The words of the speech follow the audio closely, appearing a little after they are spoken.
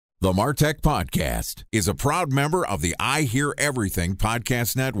The MarTech Podcast is a proud member of the I Hear Everything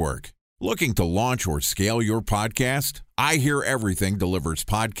Podcast Network. Looking to launch or scale your podcast? I Hear Everything delivers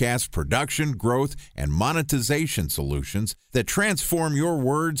podcast production, growth, and monetization solutions that transform your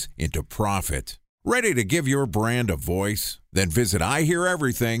words into profit. Ready to give your brand a voice? Then visit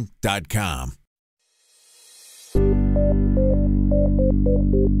iheareverything.com.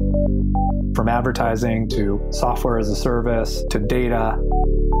 From advertising to software as a service to data.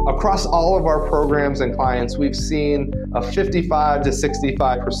 Across all of our programs and clients, we've seen a 55 to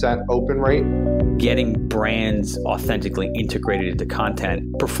 65% open rate. Getting brands authentically integrated into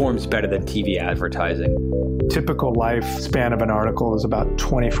content performs better than TV advertising. Typical lifespan of an article is about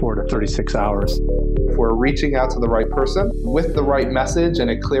 24 to 36 hours. If we're reaching out to the right person with the right message and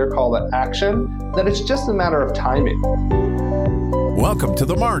a clear call to action, then it's just a matter of timing. Welcome to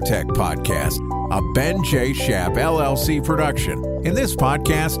the MarTech Podcast, a Ben J. Schaap LLC production. In this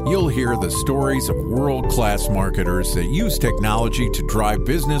podcast, you'll hear the stories of world-class marketers that use technology to drive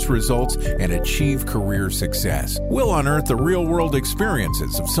business results and achieve career success. We'll unearth the real-world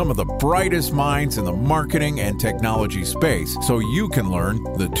experiences of some of the brightest minds in the marketing and technology space so you can learn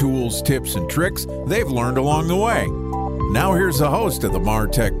the tools, tips, and tricks they've learned along the way. Now here's the host of the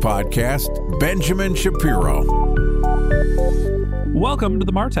MarTech Podcast, Benjamin Shapiro. Welcome to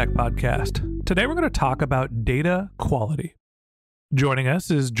the MarTech Podcast. Today we're going to talk about data quality. Joining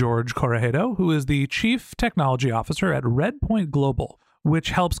us is George Corugedo, who is the Chief Technology Officer at Redpoint Global, which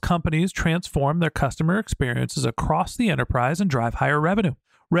helps companies transform their customer experiences across the enterprise and drive higher revenue.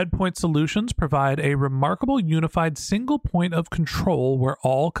 Redpoint solutions provide a remarkable unified single point of control where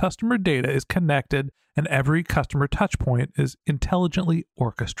all customer data is connected and every customer touchpoint is intelligently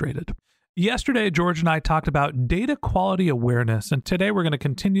orchestrated. Yesterday, George and I talked about data quality awareness, and today we're going to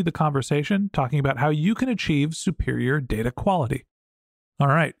continue the conversation talking about how you can achieve superior data quality. All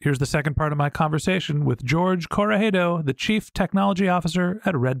right, here's the second part of my conversation with George Corugedo, the Chief Technology Officer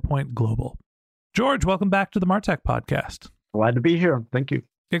at Redpoint Global. George, welcome back to the MarTech Podcast. Glad to be here. Thank you.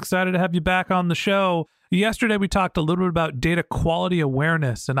 Excited to have you back on the show. Yesterday, we talked a little bit about data quality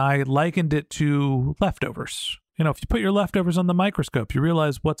awareness, and I likened it to leftovers. You know, if you put your leftovers on the microscope, you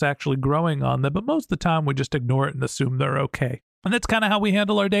realize what's actually growing on them, but most of the time we just ignore it and assume they're okay. And that's kind of how we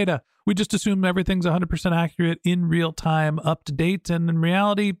handle our data. We just assume everything's 100% accurate, in real time, up to date, and in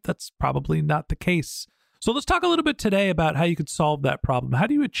reality, that's probably not the case. So let's talk a little bit today about how you could solve that problem. How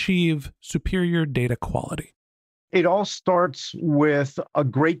do you achieve superior data quality? It all starts with a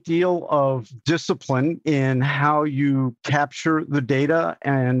great deal of discipline in how you capture the data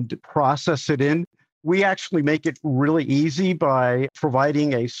and process it in. We actually make it really easy by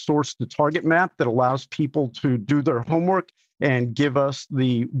providing a source to target map that allows people to do their homework and give us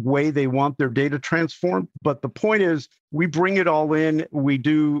the way they want their data transformed. But the point is, we bring it all in. We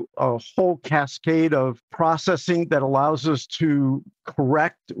do a whole cascade of processing that allows us to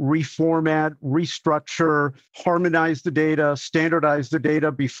correct, reformat, restructure, harmonize the data, standardize the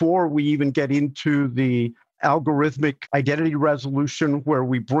data before we even get into the algorithmic identity resolution, where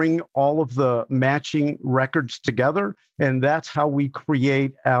we bring all of the matching records together. And that's how we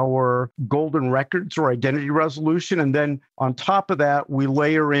create our golden records or identity resolution. And then on top of that, we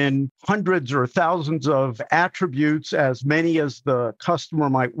layer in hundreds or thousands of attributes, as many as the customer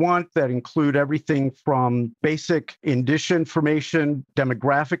might want, that include everything from basic indicia information,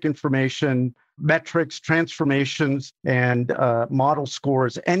 demographic information, metrics, transformations, and model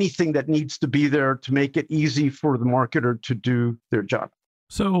scores, anything that needs to be there to make it easy for the marketer to do their job.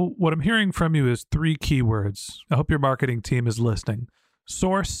 So what I'm hearing from you is three keywords. I hope your marketing team is listening: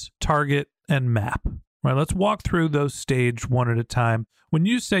 source, target, and map. Right, let's walk through those stage one at a time. When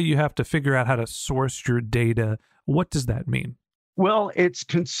you say you have to figure out how to source your data, what does that mean? Well, it's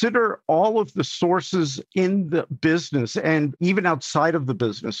consider all of the sources in the business and even outside of the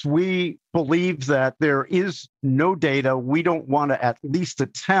business. We believe that there is no data we don't want to at least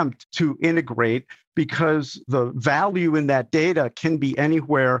attempt to integrate, because the value in that data can be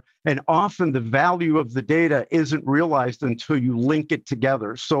anywhere. And often the value of the data isn't realized until you link it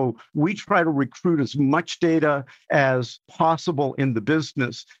together. So we try to recruit as much data as possible in the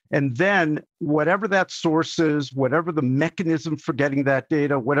business. And then whatever that source is, whatever the mechanism for getting that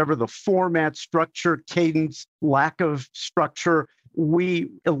data, whatever the format, structure, cadence, lack of structure, we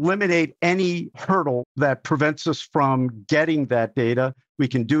eliminate any hurdle that prevents us from getting that data. We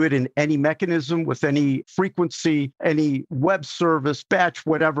can do it in any mechanism with any frequency, any web service, batch,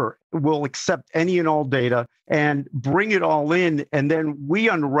 whatever. We'll accept any and all data and bring it all in. And then we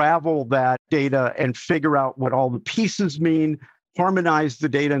unravel that data and figure out what all the pieces mean, harmonize the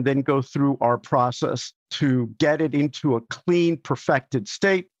data, and then go through our process to get it into a clean, perfected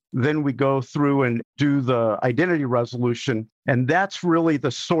state. Then we go through and do the identity resolution. And that's really the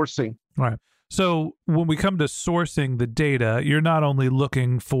sourcing. Right. So when we come to sourcing the data, you're not only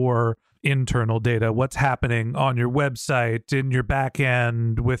looking for internal data, what's happening on your website, in your back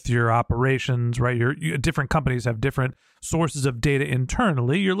end with your operations, right? Different companies have different sources of data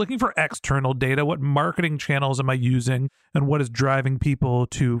internally. You're looking for external data. What marketing channels am I using and what is driving people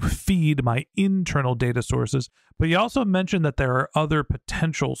to feed my internal data sources? But you also mentioned that there are other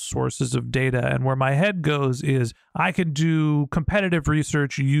potential sources of data. And where my head goes is I can do competitive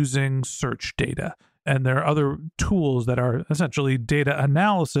research using search data. And there are other tools that are essentially data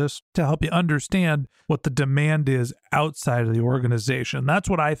analysis to help you understand what the demand is outside of the organization. That's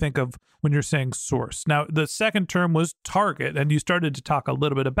what I think of when you're saying source. Now, the second term was target, and you started to talk a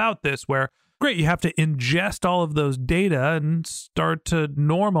little bit about this where, great, you have to ingest all of those data and start to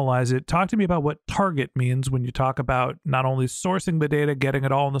normalize it. Talk to me about what target means when you talk about not only sourcing the data, getting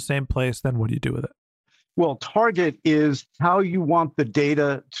it all in the same place, then what do you do with it? Well, target is how you want the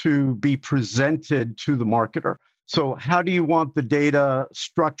data to be presented to the marketer. So how do you want the data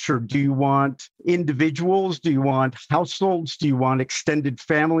structured? Do you want individuals? Do you want households? Do you want extended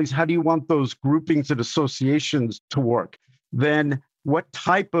families? How do you want those groupings and associations to work? Then what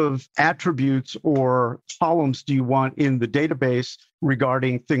type of attributes or columns do you want in the database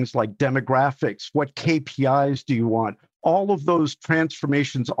regarding things like demographics? What KPIs do you want? All of those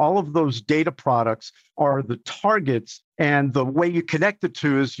transformations, all of those data products are the targets. And the way you connect the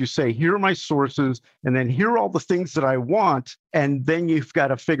two is you say, here are my sources, and then here are all the things that I want. And then you've got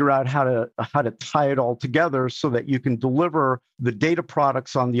to figure out how to tie it all together so that you can deliver the data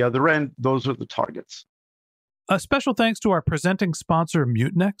products on the other end. Those are the targets. A special thanks to our presenting sponsor,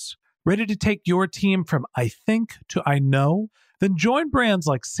 Mutinex. Ready to take your team from I think to I know? Then join brands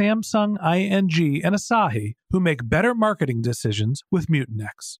like Samsung, ING, and Asahi who make better marketing decisions with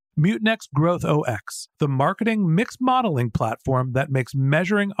Mutinex. Mutinex Growth OX, the marketing mix modeling platform that makes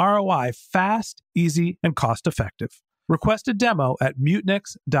measuring ROI fast, easy, and cost-effective. Request a demo at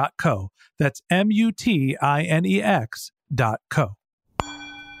mutinex.co. That's MUTINEX.co.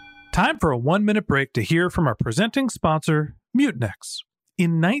 Time for a 1-minute break to hear from our presenting sponsor, Mutinex.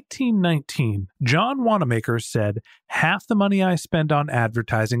 In 1919, John Wanamaker said, "Half the money I spend on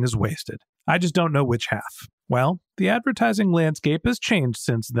advertising is wasted. I just don't know which half." Well, the advertising landscape has changed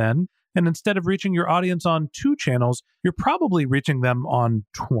since then, and instead of reaching your audience on 2 channels, you're probably reaching them on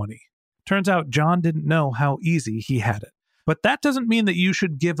 20. Turns out John didn't know how easy he had it. But that doesn't mean that you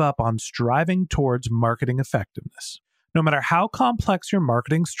should give up on striving towards marketing effectiveness. No matter how complex your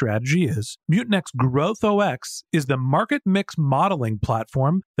marketing strategy is, Mutinex Growth OX is the market mix modeling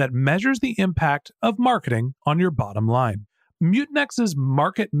platform that measures the impact of marketing on your bottom line. Mutinex's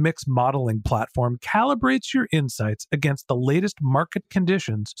market mix modeling platform calibrates your insights against the latest market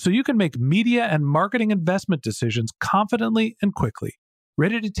conditions so you can make media and marketing investment decisions confidently and quickly.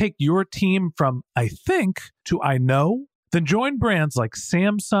 Ready to take your team from I think to I know? Then join brands like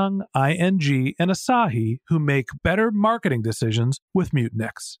Samsung, ING, and Asahi who make better marketing decisions with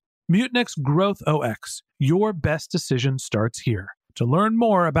Mutinex. Mutinex Growth OX. Your best decision starts here. To learn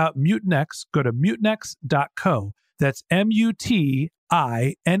more about Mutinex, go to mutinex.co. That's MUTINEX.co.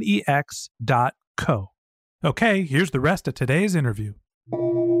 Okay, here's the rest of today's interview.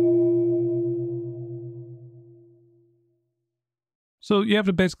 So you have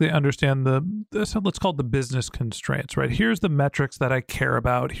to basically understand let's call it the business constraints, right? Here's the metrics that I care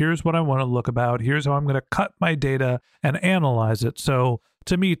about. Here's what I want to look about. Here's how I'm going to cut my data and analyze it. So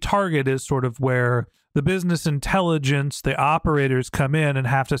to me, target is sort of where the business intelligence, the operators come in and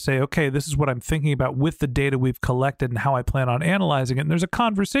have to say, okay, this is what I'm thinking about with the data we've collected and how I plan on analyzing it. And there's a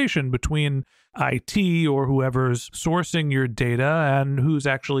conversation between IT or whoever's sourcing your data and who's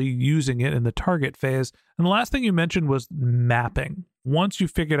actually using it in the target phase. And the last thing you mentioned was mapping. Once you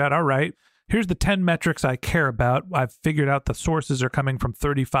figured out, all right, here's the 10 metrics I care about. I've figured out the sources are coming from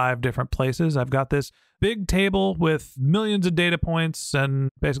 35 different places. I've got this big table with millions of data points and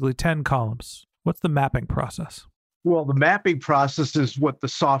basically 10 columns. What's the mapping process? Well, the mapping process is what the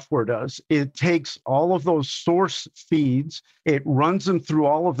software does. It takes all of those source feeds, it runs them through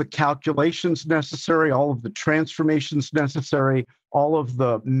all of the calculations necessary, all of the transformations necessary, all of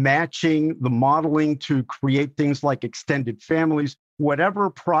the matching, the modeling to create things like extended families. Whatever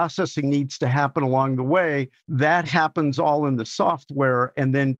processing needs to happen along the way, that happens all in the software,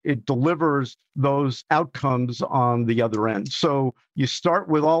 and then it delivers those outcomes on the other end. So you start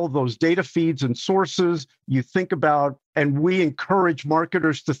with all of those data feeds and sources. You think about, and we encourage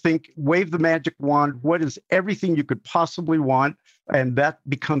marketers to think, wave the magic wand. What is everything you could possibly want? And that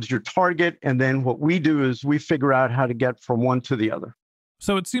becomes your target. And then what we do is we figure out how to get from one to the other.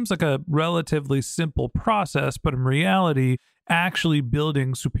 So it seems like a relatively simple process, but in reality, actually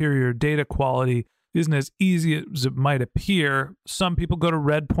building superior data quality isn't as easy as it might appear. Some people go to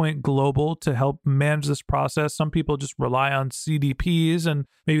Redpoint Global to help manage this process. Some people just rely on CDPs, and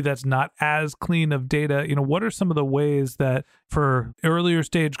maybe that's not as clean of data. What are some of the ways that for earlier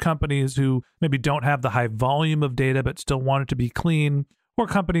stage companies who maybe don't have the high volume of data but still want it to be clean, or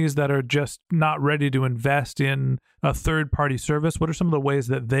companies that are just not ready to invest in a third-party service, what are some of the ways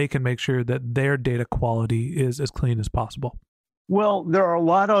that they can make sure that their data quality is as clean as possible? Well, there are a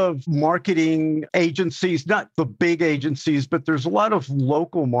lot of marketing agencies, not the big agencies, but there's a lot of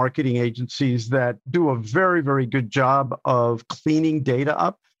local marketing agencies that do a very, very good job of cleaning data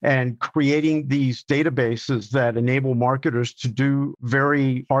up and creating these databases that enable marketers to do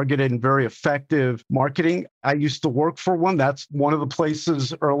very targeted and very effective marketing. I used to work for one. That's one of the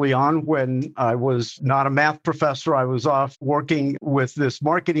places early on when I was not a math professor. I was off working with this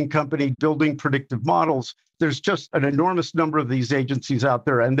marketing company, building predictive models. There's just an enormous number of these agencies out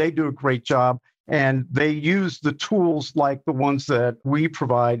there, and they do a great job. And they use the tools like the ones that we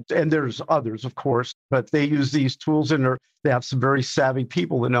provide. And there's others, of course, but they use these tools and they have some very savvy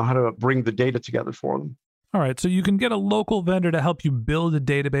people that know how to bring the data together for them. All right. So you can get a local vendor to help you build a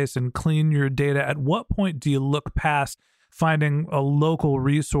database and clean your data. At what point do you look past finding a local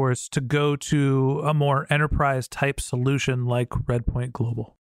resource to go to a more enterprise type solution like Redpoint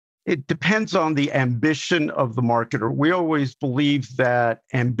Global? It depends on the ambition of the marketer. We always believe that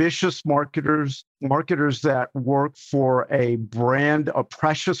ambitious marketers that work for a brand, a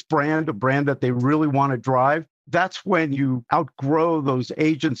precious brand, a brand that they really want to drive, that's when you outgrow those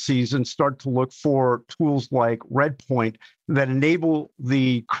agencies and start to look for tools like Redpoint that enable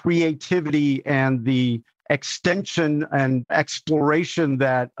the creativity and the extension and exploration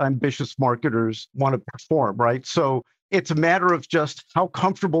that ambitious marketers want to perform, right? So it's a matter of just how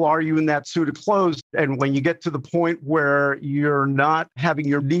comfortable are you in that suit of clothes. And when you get to the point where you're not having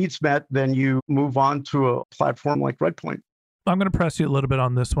your needs met, then you move on to a platform like Redpoint. I'm going to press you a little bit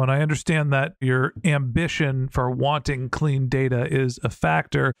on this one. I understand that your ambition for wanting clean data is a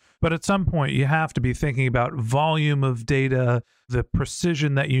factor, but at some point you have to be thinking about volume of data, the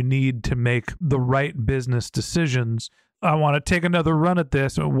precision that you need to make the right business decisions. I want to take another run at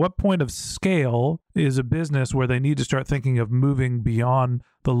this. At what point of scale is a business where they need to start thinking of moving beyond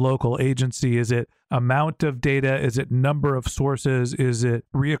the local agency? Is it amount of data? Is it number of sources? Is it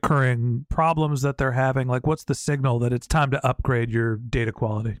reoccurring problems that they're having? Like, what's the signal that it's time to upgrade your data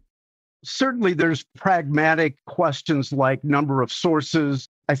quality? Certainly, there's pragmatic questions like number of sources.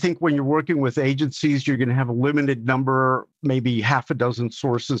 I think when you're working with agencies, you're going to have a limited number, maybe half a dozen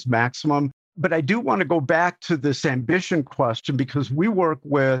sources maximum. But I do want to go back to this ambition question because we work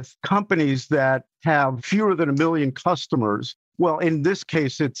with companies that have fewer than 1 million customers. Well, in this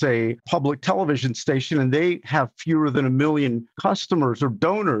case, it's a public television station, and they have fewer than 1 million customers or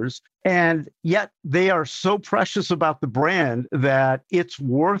donors. And yet they are so precious about the brand that it's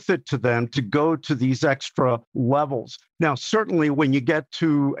worth it to them to go to these extra levels. Now, certainly when you get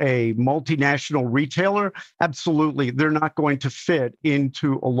to a multinational retailer, absolutely, they're not going to fit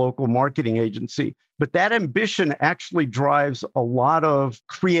into a local marketing agency. But that ambition actually drives a lot of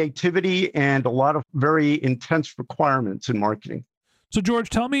creativity and a lot of very intense requirements in marketing. So, George,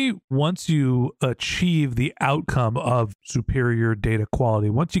 tell me, once you achieve the outcome of superior data quality,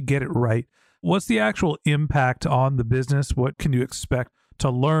 once you get it right, what's the actual impact on the business? What can you expect to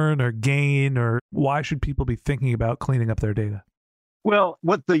learn or gain, or why should people be thinking about cleaning up their data? Well,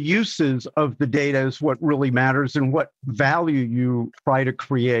 what the uses of the data is what really matters and what value you try to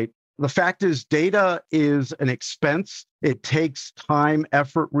create. The fact is, data is an expense. It takes time,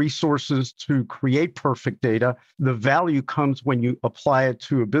 effort, resources to create perfect data. The value comes when you apply it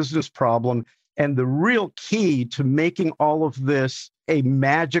to a business problem. And the real key to making all of this a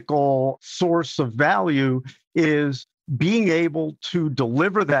magical source of value is being able to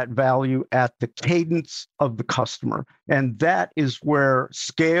deliver that value at the cadence of the customer. And that is where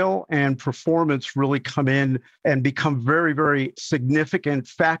scale and performance really come in and become very, very significant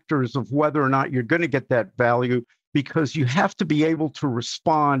factors of whether or not you're going to get that value, because you have to be able to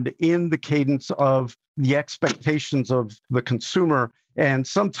respond in the cadence of the expectations of the consumer. And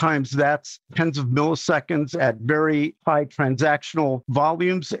sometimes that's tens of milliseconds at very high transactional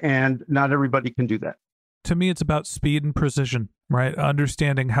volumes, and not everybody can do that. To me, it's about speed and precision, right?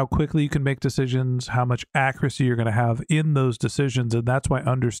 Understanding how quickly you can make decisions, how much accuracy you're going to have in those decisions. And that's why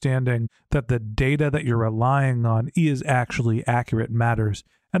understanding that the data that you're relying on is actually accurate matters.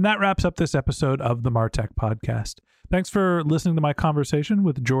 And that wraps up this episode of the MarTech Podcast. Thanks for listening to my conversation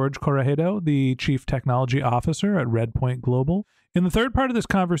with George Corugedo, the Chief Technology Officer at Redpoint Global. In the third part of this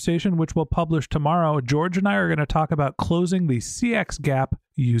conversation, which we'll publish tomorrow, George and I are going to talk about closing the CX gap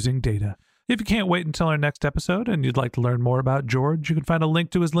using data. If you can't wait until our next episode and you'd like to learn more about George, you can find a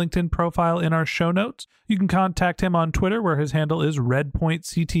link to his LinkedIn profile in our show notes. You can contact him on Twitter, where his handle is Redpoint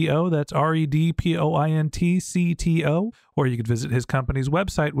CTO. That's REDPOINT CTO. Or you could visit his company's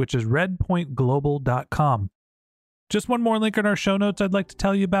website, which is redpointglobal.com. Just one more link in our show notes I'd like to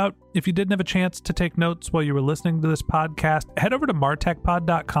tell you about. If you didn't have a chance to take notes while you were listening to this podcast, head over to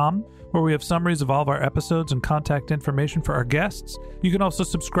martechpod.com, where we have summaries of all of our episodes and contact information for our guests. You can also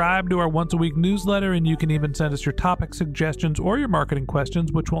subscribe to our once-a-week newsletter, and you can even send us your topic suggestions or your marketing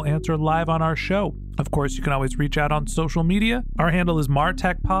questions, which we'll answer live on our show. Of course, you can always reach out on social media. Our handle is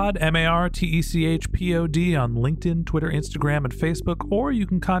MarTechPod, MarTechPod on LinkedIn, Twitter, Instagram, and Facebook, or you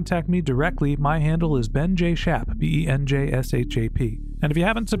can contact me directly. My handle is Ben J. Shap, BenJShap. And if you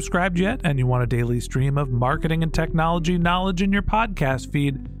haven't subscribed yet and you want a daily stream of marketing and technology knowledge in your podcast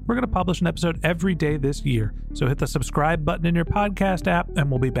feed, we're going to publish an episode every day this year. So hit the subscribe button in your podcast app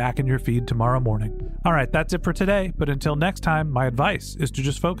and we'll be back in your feed tomorrow morning. All right, that's it for today. But until next time, my advice is to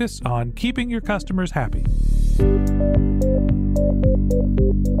just focus on keeping your customers happy.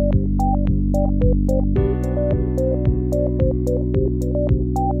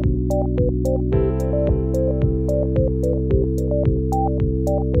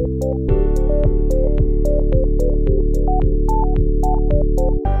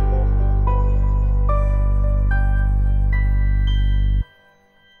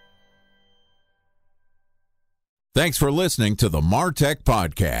 Thanks for listening to the MarTech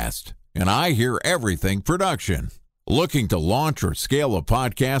Podcast, and I Hear Everything production. Looking to launch or scale a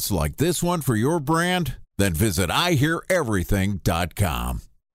podcast like this one for your brand? Then visit iheareverything.com.